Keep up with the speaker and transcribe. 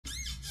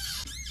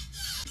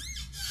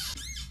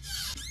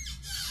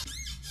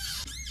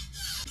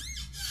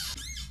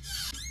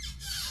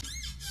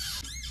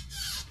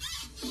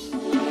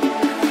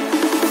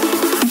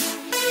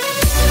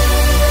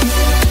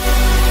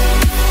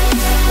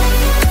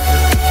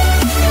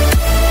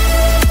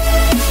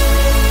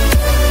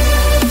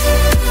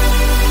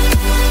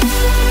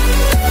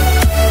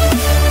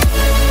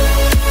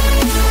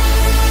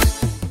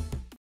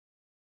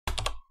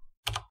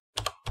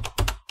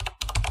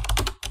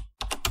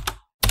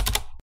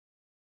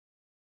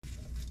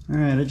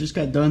Alright, I just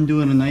got done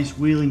doing a nice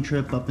wheeling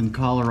trip up in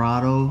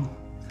Colorado.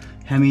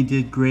 Hemi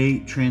did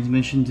great,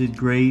 transmission did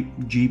great,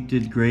 Jeep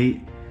did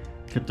great,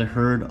 except I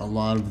heard a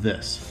lot of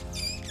this.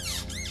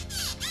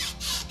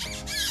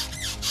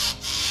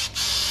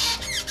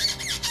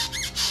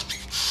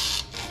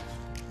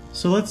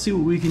 So let's see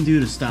what we can do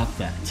to stop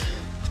that.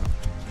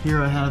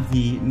 Here I have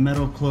the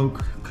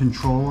Metalcloak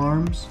control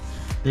arms.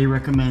 They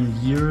recommend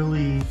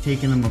yearly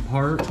taking them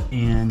apart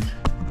and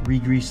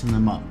re-greasing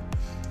them up.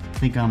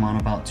 I think I'm on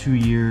about 2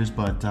 years,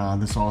 but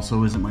this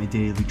also isn't my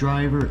daily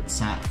driver. It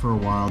sat for a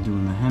while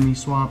doing the Hemi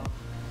swap.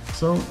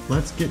 So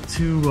let's get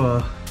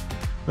to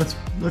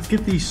let's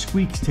get these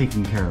squeaks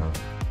taken care of.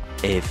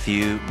 A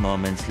few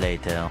moments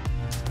later.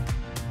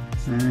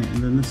 All right,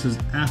 and then this is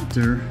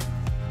after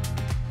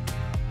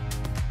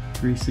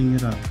greasing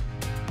it up.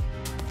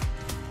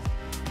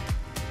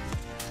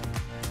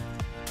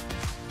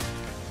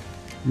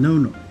 No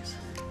noise.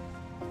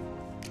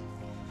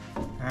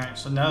 All right,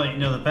 so now that you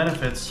know the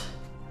benefits,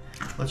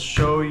 let's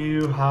show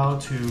you how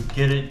to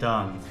get it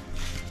done.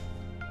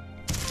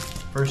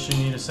 First,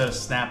 you need a set of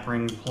snap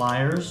ring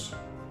pliers.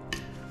 You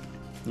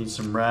need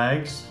some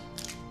rags.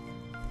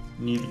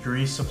 You need the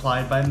grease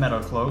supplied by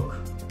Metalcloak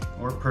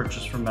or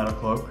purchased from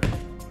Metalcloak.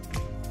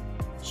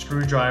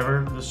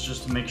 Screwdriver, this is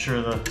just to make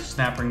sure the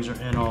snap rings are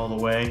in all the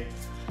way.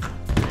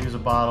 Use a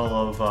bottle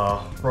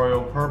of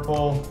Royal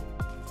Purple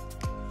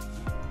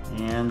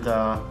and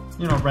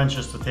you know,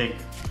 wrenches to take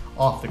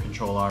off the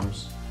control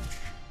arms.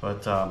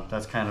 But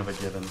that's kind of a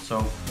given.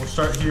 So we'll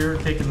start here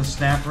taking the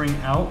snap ring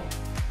out.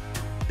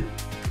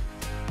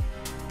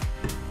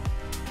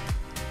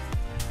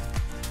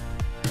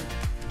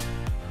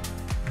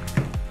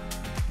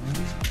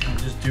 And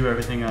just do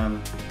everything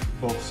on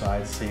both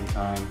sides at the same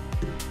time.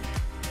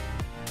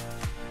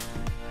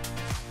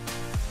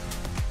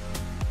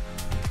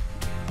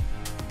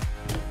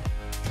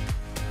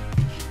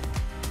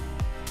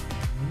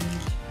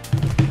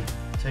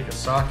 Take a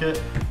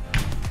socket.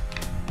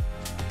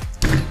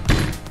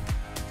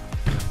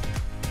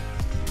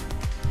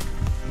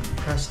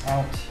 Press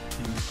out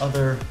the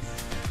other,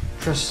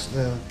 press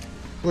the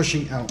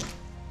bushing out.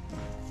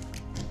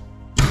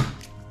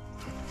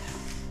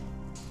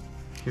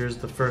 Here's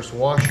the first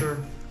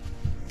washer.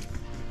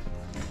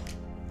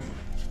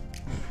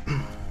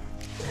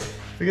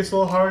 If it gets a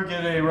little hard,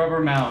 get a rubber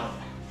mallet.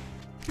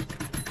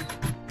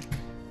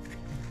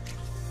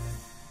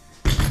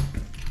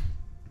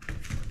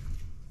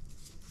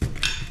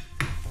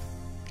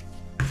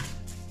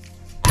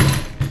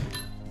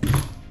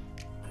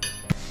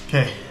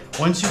 Okay.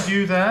 Once you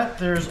do that,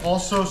 there's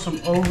also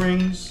some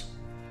O-rings.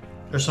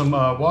 There's some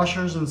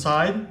washers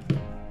inside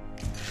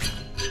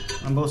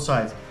on both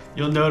sides.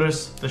 You'll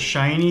notice the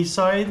shiny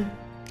side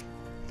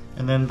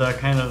and then the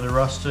kind of the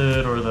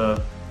rusted or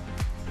the,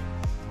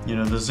 you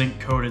know, the zinc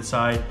coated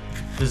side.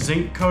 The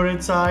zinc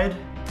coated side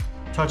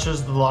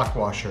touches the lock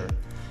washer.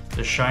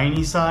 The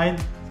shiny side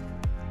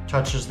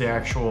touches the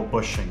actual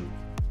bushing.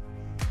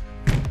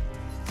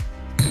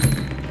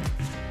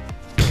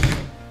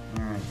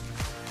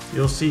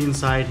 You'll see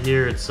inside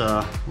here it's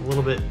a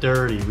little bit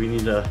dirty. We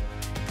need to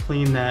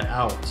clean that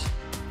out.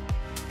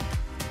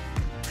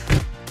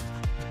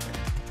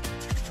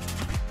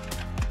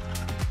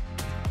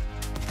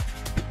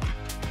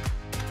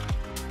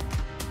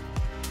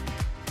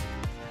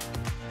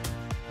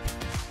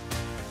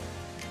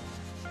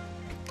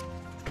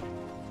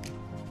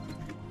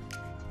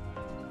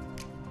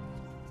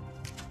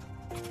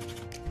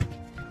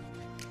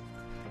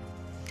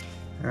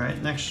 All right,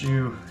 next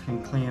you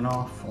can clean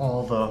off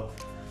all the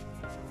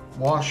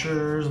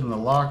washers and the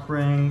lock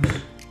rings.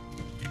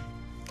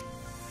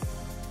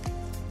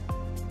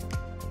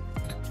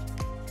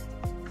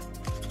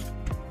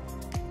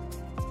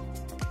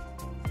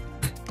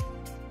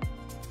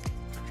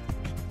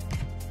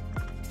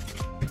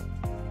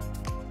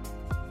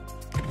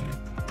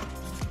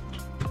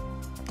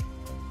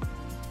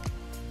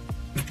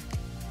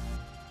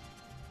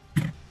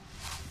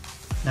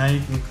 Now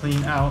you can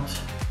clean out,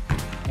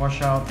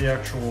 wash out the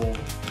actual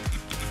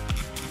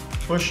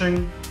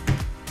bushing.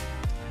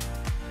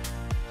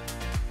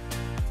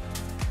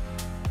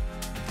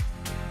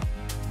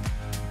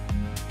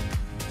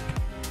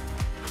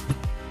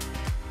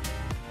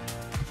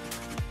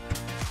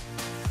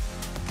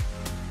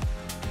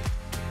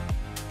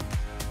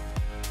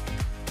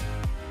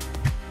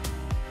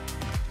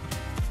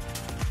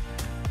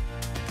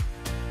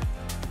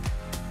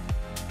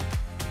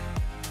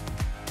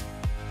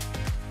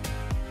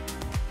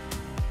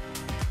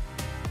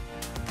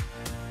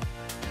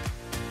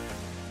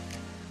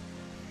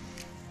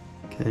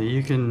 Okay,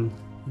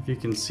 if you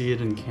can see it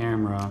in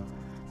camera,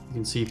 you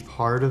can see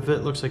part of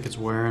it looks like it's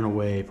wearing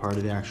away, part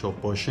of the actual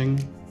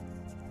bushing.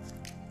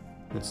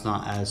 It's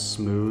not as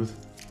smooth.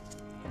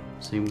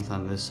 Same with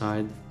on this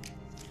side.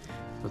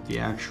 But the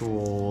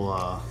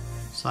actual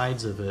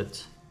sides of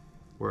it,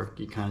 where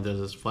it kind of does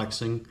this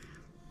flexing,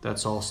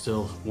 that's all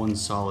still one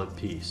solid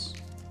piece.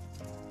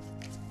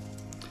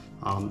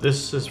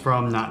 This is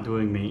from not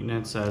doing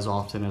maintenance as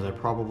often as I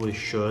probably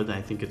should.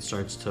 I think it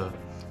starts to,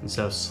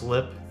 instead of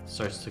slip, it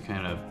starts to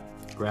kind of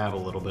grab a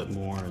little bit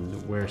more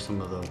and wear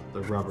some of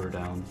the rubber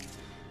down.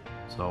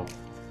 So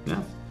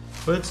yeah,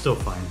 but it's still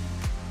fine.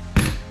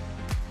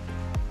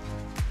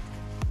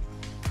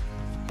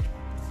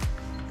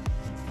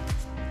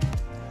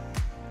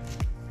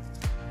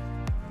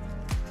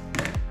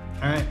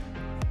 Alright,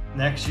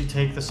 next you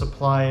take the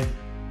supplied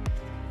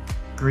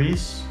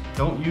grease.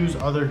 Don't use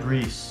other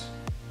grease,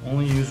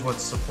 only use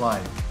what's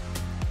supplied,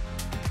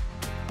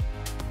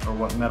 or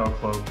what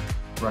Metalcloak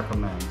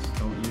recommends.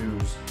 Don't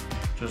use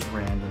just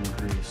random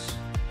grease.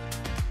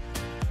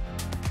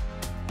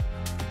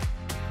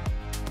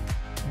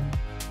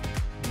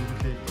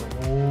 Lubricate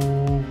the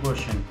whole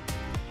bushing.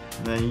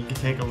 And then you can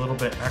take a little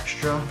bit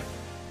extra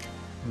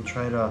and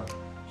try to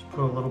just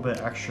put a little bit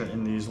extra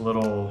in these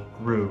little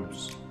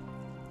grooves.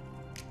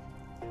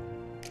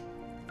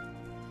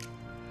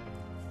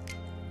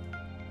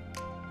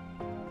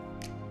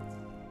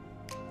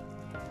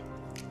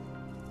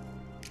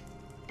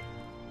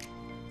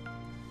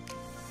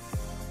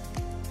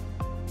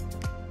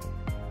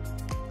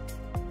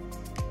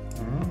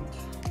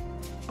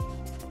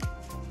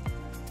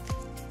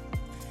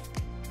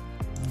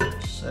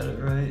 Set it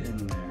right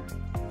in there.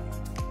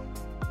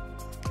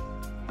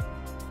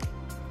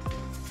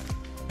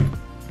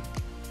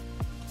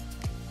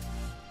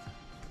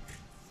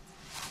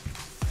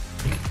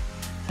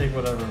 Take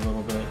whatever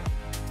little bit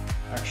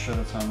extra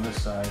that's on this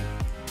side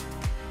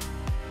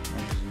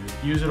and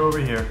just use it over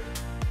here.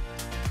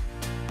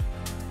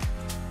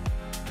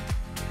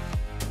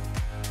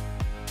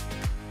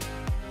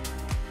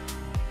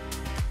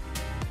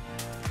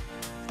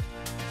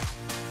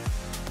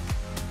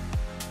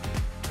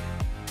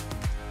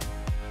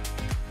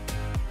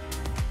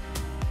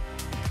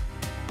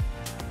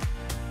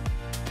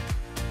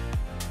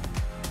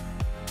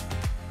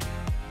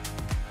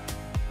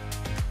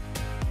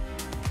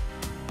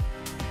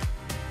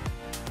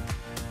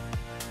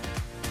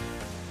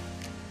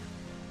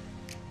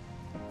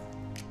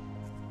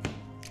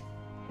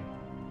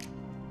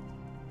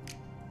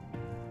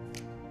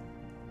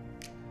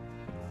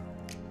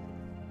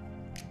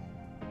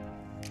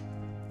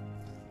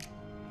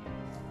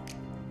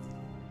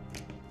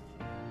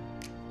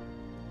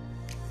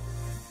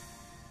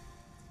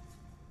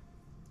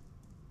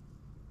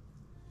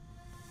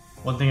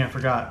 One thing I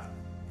forgot,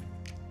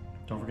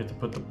 don't forget to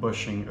put the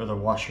bushing or the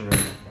washer in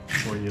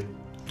before you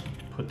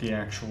put the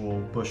actual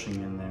bushing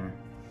in there.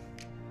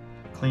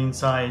 Clean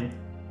side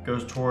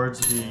goes towards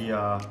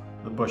the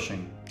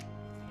bushing.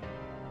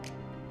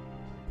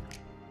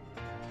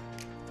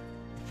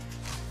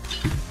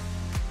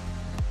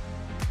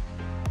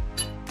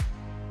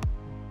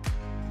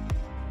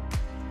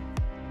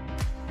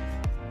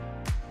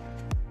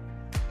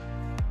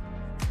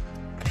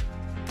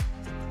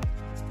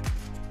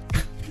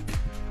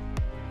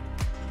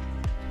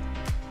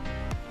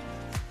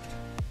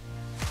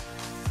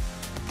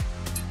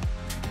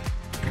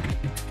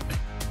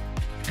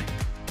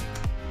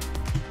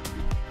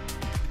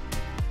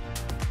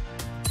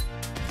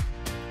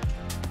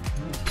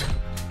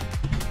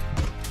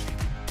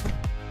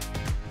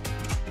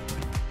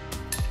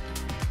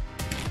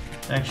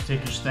 Actually,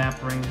 take your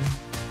snap ring,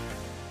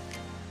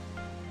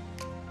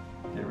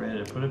 get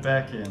ready to put it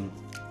back in.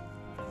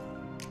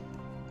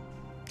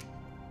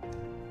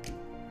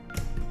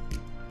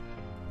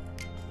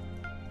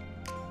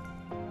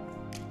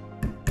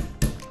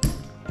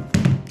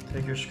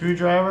 Take your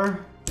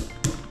screwdriver,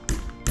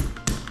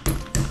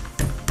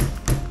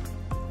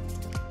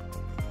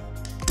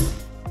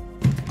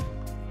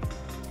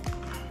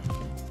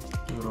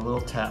 give it a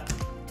little tap.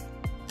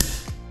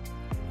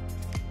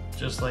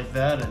 Just like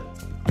that, it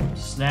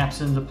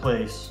snaps into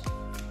place.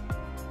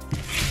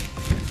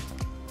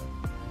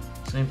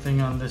 Same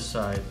thing on this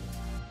side.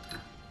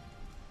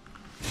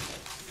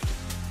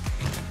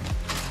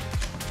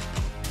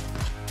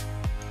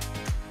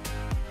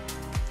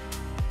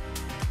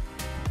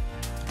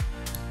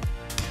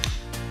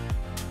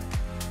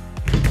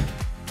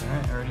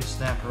 Alright, already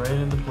snapped right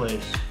into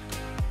place.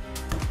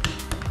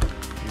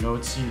 You know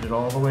it's seated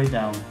all the way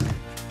down.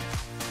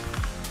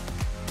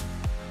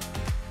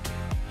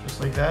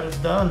 Just like that, it's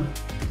done.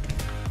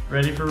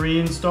 Ready for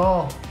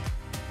reinstall.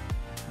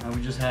 Now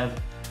we just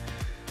have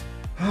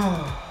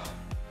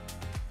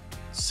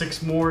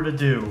 6 more to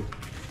do.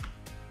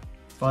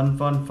 Fun,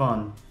 fun,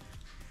 fun.